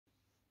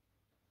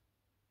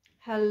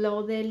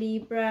Hello there,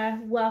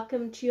 Libra.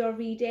 Welcome to your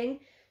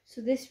reading.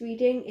 So this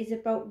reading is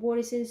about what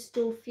is in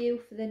store for you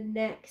for the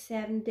next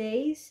 7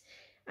 days.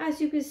 As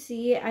you can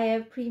see, I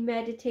have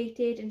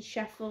premeditated and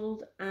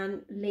shuffled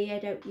and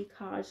layered out your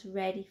cards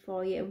ready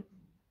for you.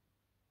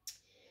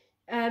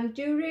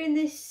 During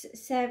this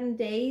 7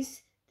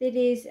 days, there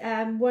is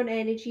one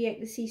energy I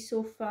can see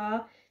so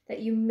far that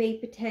you may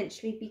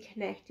potentially be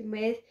connecting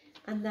with,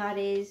 and that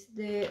is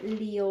the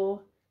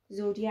Leo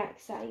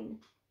zodiac sign.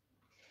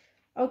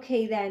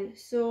 Okay then,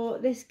 so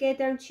let's get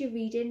down to your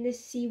reading. Let's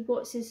see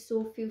what's in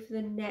store for you for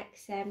the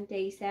next 7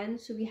 days then.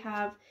 So we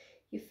have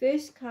your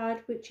first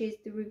card, which is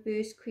the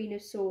reverse Queen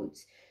of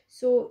Swords.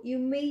 So you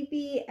may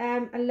be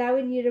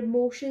allowing your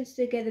emotions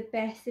to get the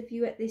best of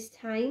you at this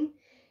time,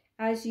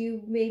 as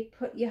you may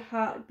put your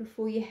heart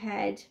before your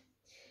head.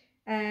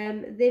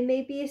 There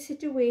may be a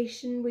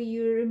situation where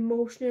you're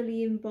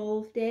emotionally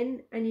involved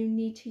in and you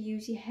need to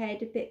use your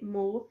head a bit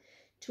more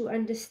to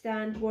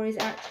understand what is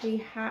actually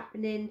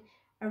happening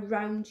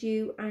around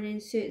you and in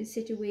certain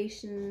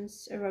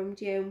situations around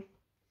you.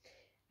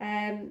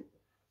 There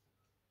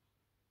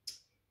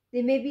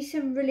may be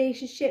some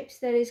relationships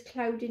that is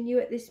clouding you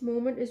at this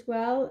moment as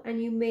well,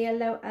 and you may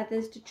allow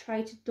others to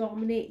try to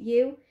dominate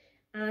you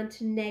and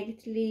to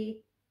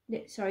negatively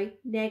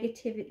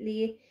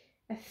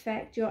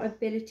affect your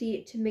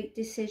ability to make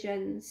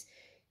decisions.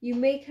 You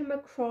may come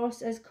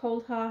across as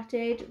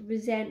cold-hearted,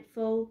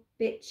 resentful,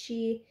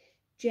 bitchy,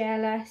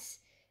 jealous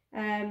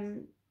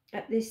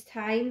at this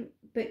time,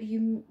 but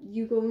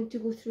you're going to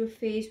go through a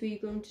phase where you're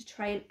going to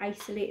try and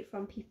isolate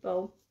from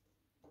people.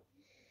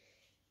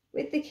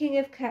 With the King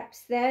of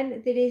Cups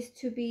then, there is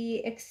to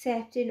be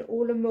accepting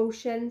all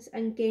emotions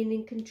and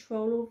gaining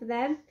control over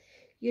them.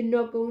 You're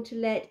not going to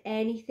let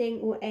anything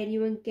or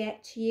anyone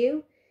get to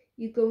you.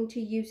 You're going to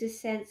use a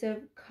sense of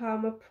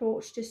calm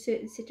approach to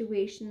certain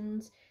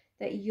situations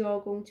that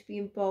you're going to be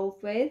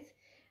involved with.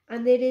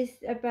 And it is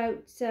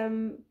about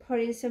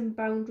putting some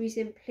boundaries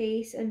in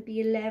place and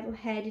being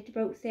level-headed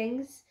about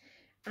things.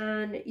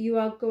 And you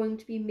are going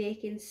to be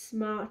making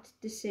smart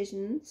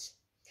decisions.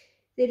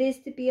 There is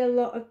to be a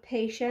lot of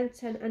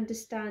patience and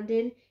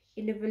understanding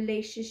in a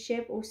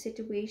relationship or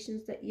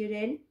situations that you're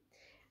in.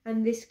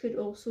 And this could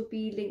also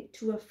be linked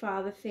to a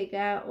father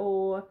figure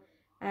or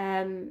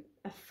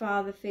a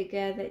father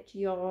figure that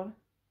you're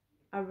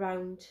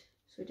around,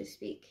 so to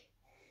speak.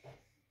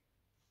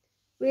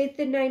 With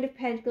the Nine of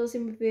Pentacles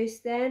in reverse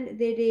then,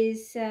 there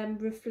is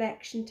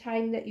reflection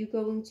time that you're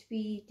going to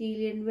be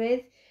dealing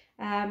with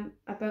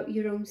about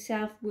your own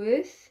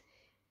self-worth.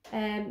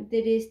 There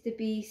is to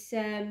be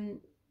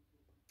some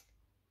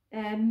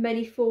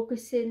money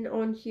focusing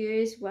on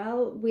here as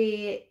well,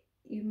 where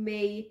you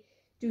may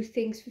do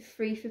things for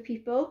free for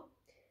people.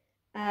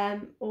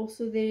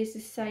 Also there is a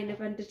sign of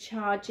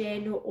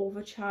undercharging or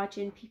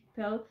overcharging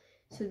people.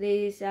 So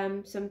there's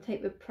some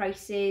type of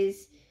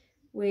prices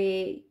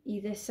where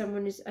either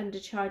someone is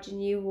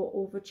undercharging you or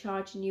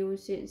overcharging you in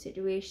certain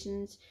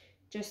situations.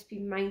 Just be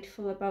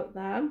mindful about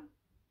that.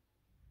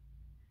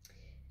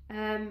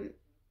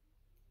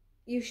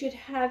 You should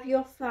have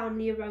your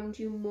family around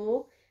you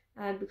more,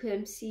 because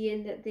I'm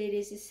seeing that there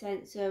is a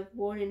sense of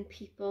wanting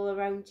people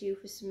around you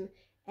for some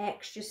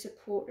extra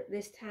support at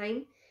this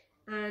time,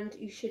 and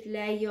you should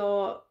let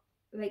your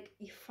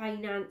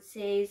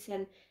finances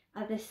and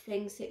other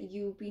things that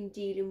you've been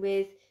dealing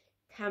with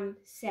come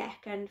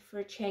second for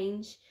a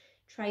change.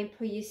 Try and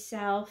put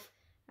yourself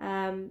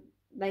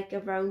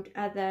around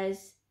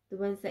others, the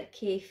ones that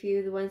care for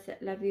you, the ones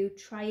that love you.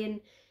 Try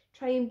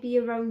and be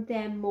around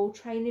them more.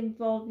 Try and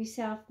involve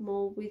yourself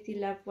more with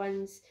your loved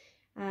ones,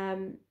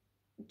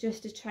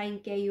 just to try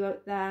and get you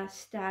out there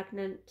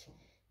stagnant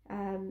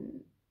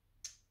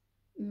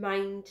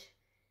mind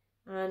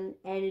and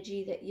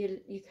energy that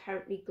you're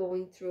currently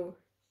going through.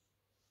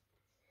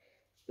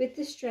 With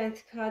the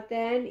Strength card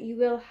then, you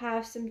will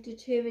have some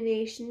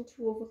determination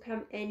to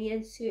overcome any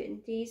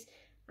uncertainties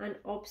and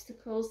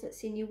obstacles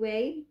that's in your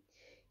way.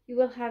 You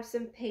will have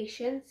some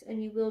patience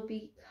and you will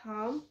be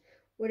calm.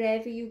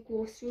 Whatever you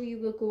go through, you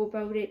will go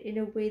about it in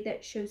a way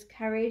that shows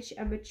courage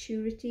and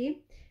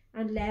maturity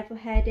and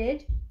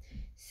level-headed.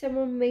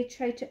 Someone may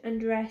try to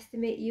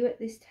underestimate you at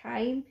this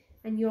time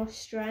and your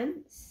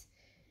strengths.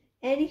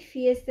 Any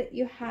fears that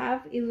you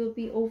have, it will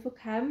be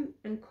overcome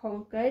and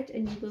conquered,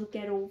 and you will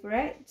get over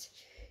it.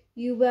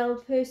 You will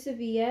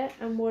persevere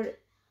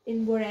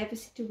in whatever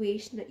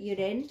situation that you're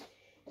in.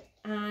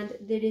 And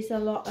there is a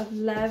lot of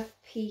love,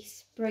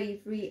 peace,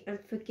 bravery and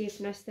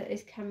forgiveness that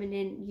is coming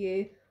in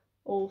you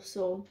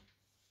also.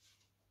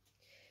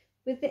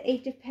 With the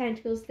Eight of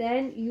Pentacles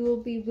then, you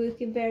will be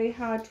working very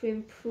hard to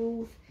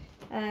improve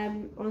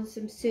on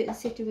some certain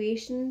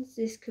situations.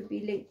 This could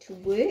be linked to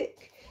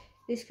work.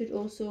 This could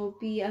also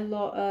be a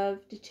lot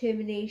of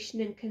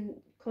determination and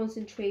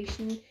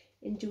concentration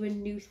in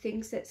doing new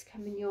things that's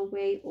coming your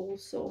way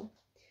also.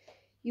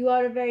 You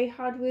are a very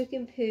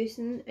hard-working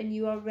person and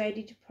you are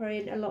ready to put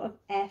in a lot of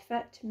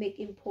effort to make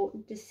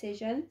important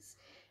decisions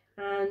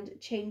and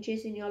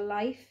changes in your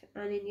life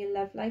and in your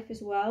love life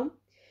as well.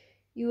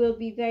 You will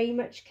be very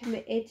much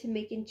committed to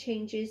making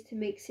changes to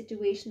make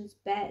situations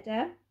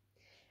better.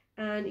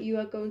 And you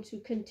are going to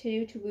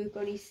continue to work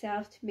on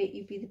yourself to make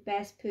you be the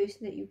best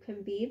person that you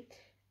can be.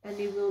 And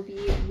it will be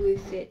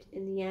worth it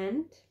in the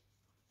end.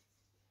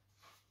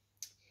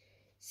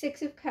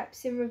 Six of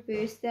Cups in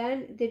reverse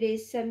then. There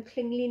is some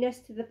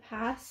clinginess to the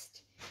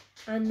past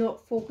and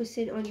not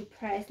focusing on your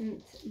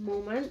present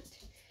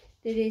moment.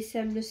 There is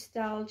some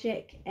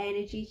nostalgic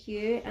energy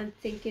here and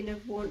thinking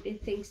of wanting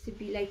things to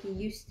be like it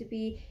used to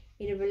be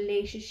in a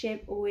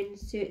relationship or in a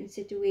certain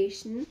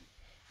situation.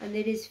 And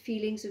there is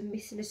feelings of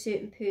missing a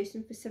certain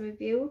person for some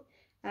of you,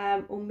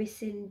 or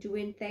missing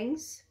doing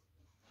things.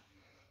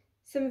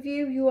 Some of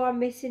you are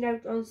missing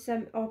out on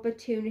some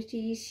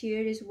opportunities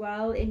here as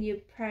well in your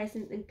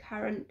present and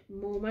current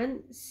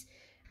moments.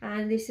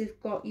 And this has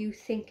got you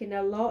thinking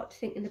a lot,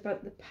 thinking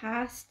about the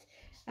past,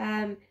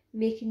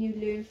 making you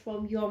learn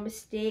from your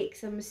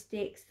mistakes and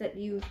mistakes that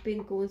you've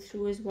been going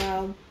through as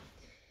well.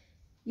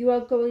 You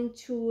are going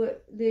to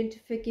learn to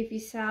forgive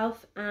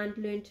yourself and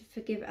learn to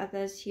forgive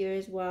others here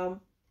as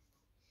well.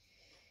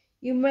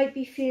 You might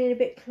be feeling a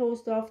bit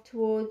closed off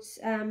towards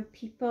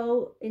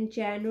people in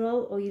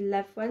general or your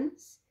loved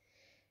ones.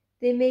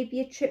 There may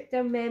be a trip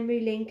down memory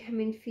lane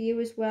coming for you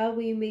as well,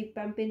 where you may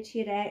bump into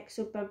your ex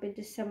or bump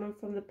into someone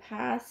from the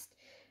past,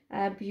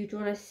 but you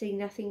don't want to say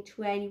nothing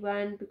to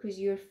anyone because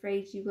you're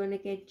afraid you're going to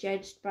get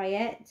judged by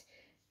it.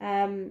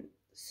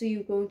 So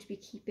you're going to be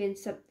keeping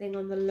something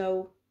on the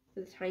low for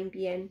the time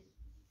being.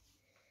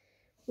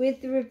 With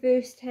the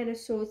reverse Ten of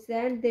Swords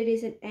then, there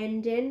is an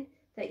ending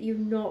that you're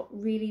not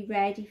really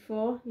ready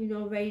for. You're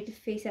not ready to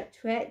face up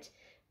to it.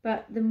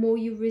 But the more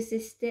you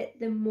resist it,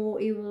 the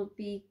more it will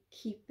be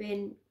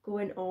keeping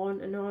going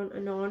on and on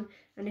and on.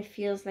 And it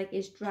feels like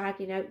it's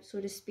dragging out,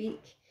 so to speak.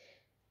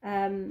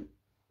 No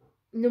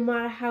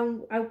matter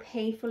how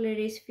painful it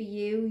is for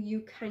you,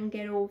 you can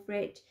get over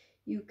it.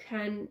 You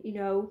can,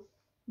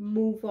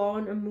 move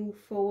on and move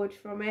forward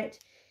from it.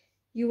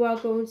 You are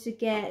going to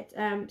get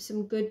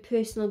some good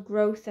personal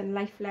growth and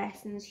life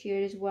lessons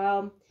here as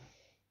well.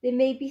 There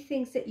may be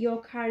things that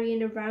you're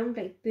carrying around,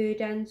 like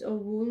burdens or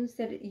wounds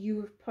that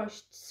you have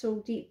pushed so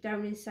deep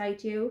down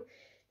inside you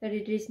that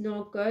it is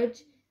not good,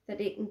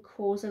 that it can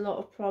cause a lot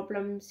of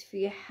problems for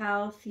your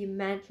health, your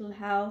mental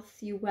health,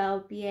 your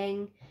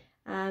well-being,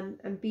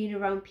 and being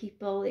around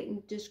people. It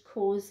can just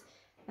cause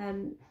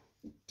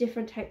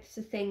different types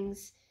of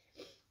things,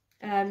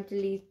 to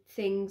lead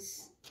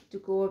things to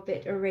go a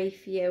bit awry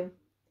for you.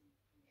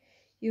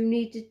 You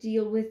need to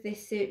deal with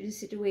this certain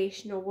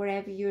situation or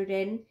whatever you're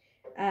in,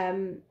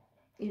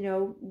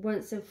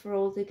 once and for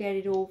all, to get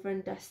it over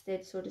and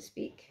dusted, so to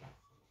speak.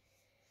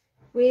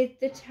 With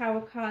the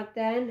Tower card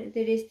then,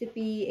 there is to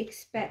be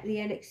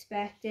the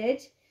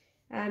unexpected.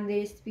 There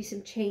is to be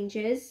some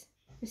changes.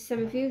 For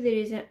some of you, there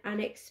is an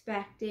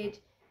unexpected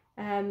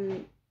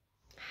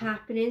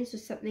happening, so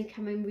something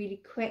coming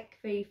really quick,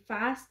 very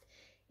fast.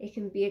 It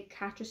can be a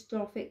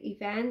catastrophic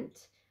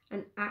event,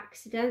 an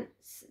accident,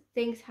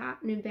 things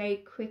happening very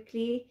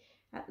quickly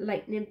at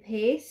lightning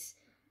pace.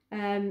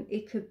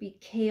 It could be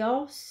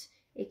chaos,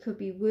 it could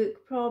be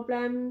work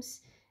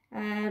problems,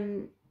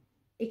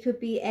 it could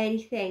be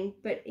anything,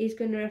 but it's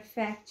going to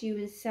affect you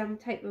in some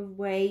type of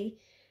way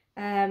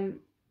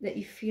that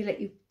you feel like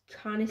you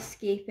can't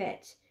escape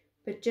it.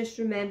 But just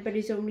remember,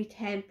 it's only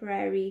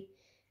temporary,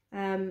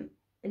 and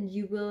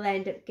you will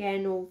end up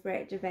getting over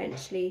it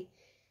eventually.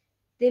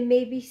 There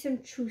may be some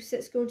truth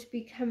that's going to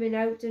be coming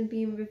out and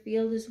being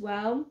revealed as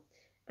well.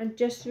 And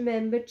just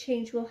remember,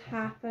 change will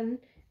happen,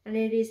 and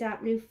it is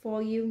happening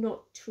for you,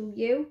 not to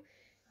you.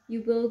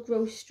 You will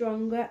grow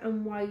stronger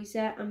and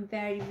wiser and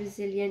very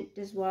resilient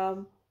as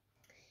well.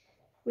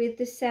 With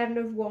the Seven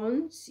of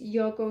Wands,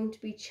 you're going to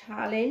be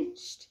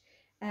challenged.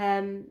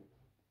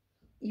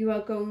 You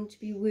are going to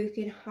be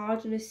working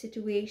hard on a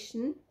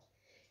situation.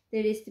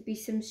 There is to be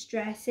some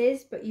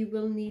stresses, but you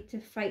will need to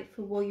fight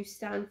for what you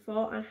stand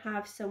for and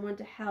have someone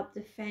to help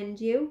defend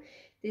you.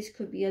 This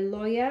could be a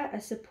lawyer, a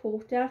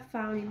supporter,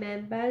 family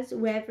members,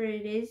 whoever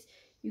it is.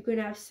 You're going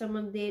to have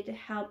someone there to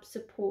help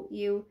support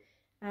you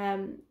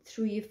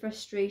through your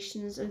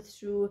frustrations and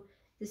through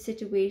the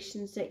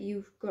situations that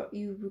you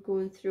were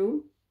going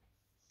through.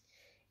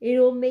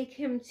 It'll make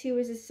him too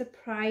as a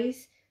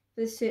surprise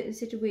for certain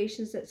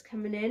situations that's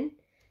coming in.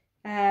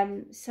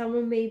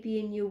 Someone may be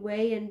in your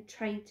way and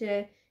trying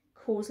to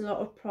cause a lot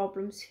of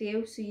problems for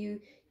you, so you're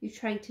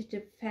trying to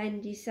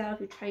defend yourself,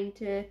 you're trying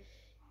to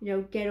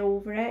get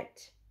over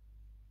it.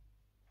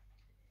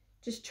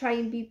 Just try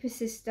and be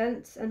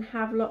persistent and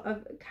have a lot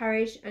of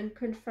courage and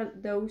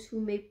confront those who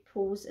may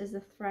pose as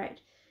a threat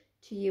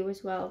to you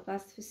as well.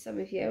 That's for some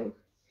of you.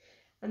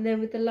 And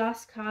then with the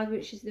last card,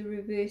 which is the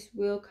reverse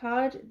World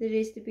card, there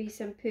is to be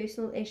some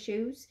personal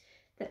issues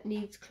that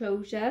needs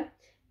closure.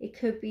 It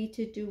could be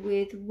to do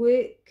with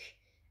work,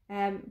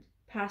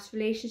 past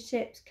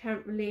relationships,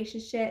 current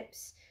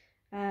relationships,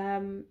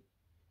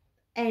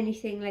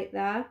 anything like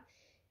that.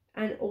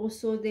 And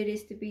also there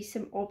is to be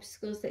some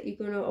obstacles that you're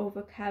going to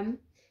overcome,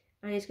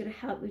 and it's going to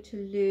help you to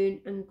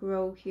learn and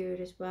grow here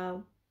as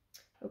well.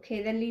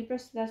 Okay then, Libra,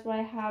 so that's what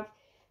I have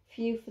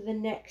for you for the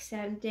next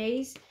 7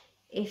 days.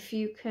 If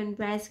you can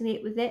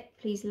resonate with it,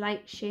 please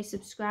like, share,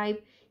 subscribe,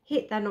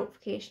 hit that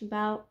notification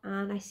bell,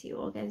 and I see you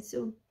all again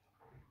soon.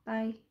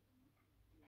 Bye.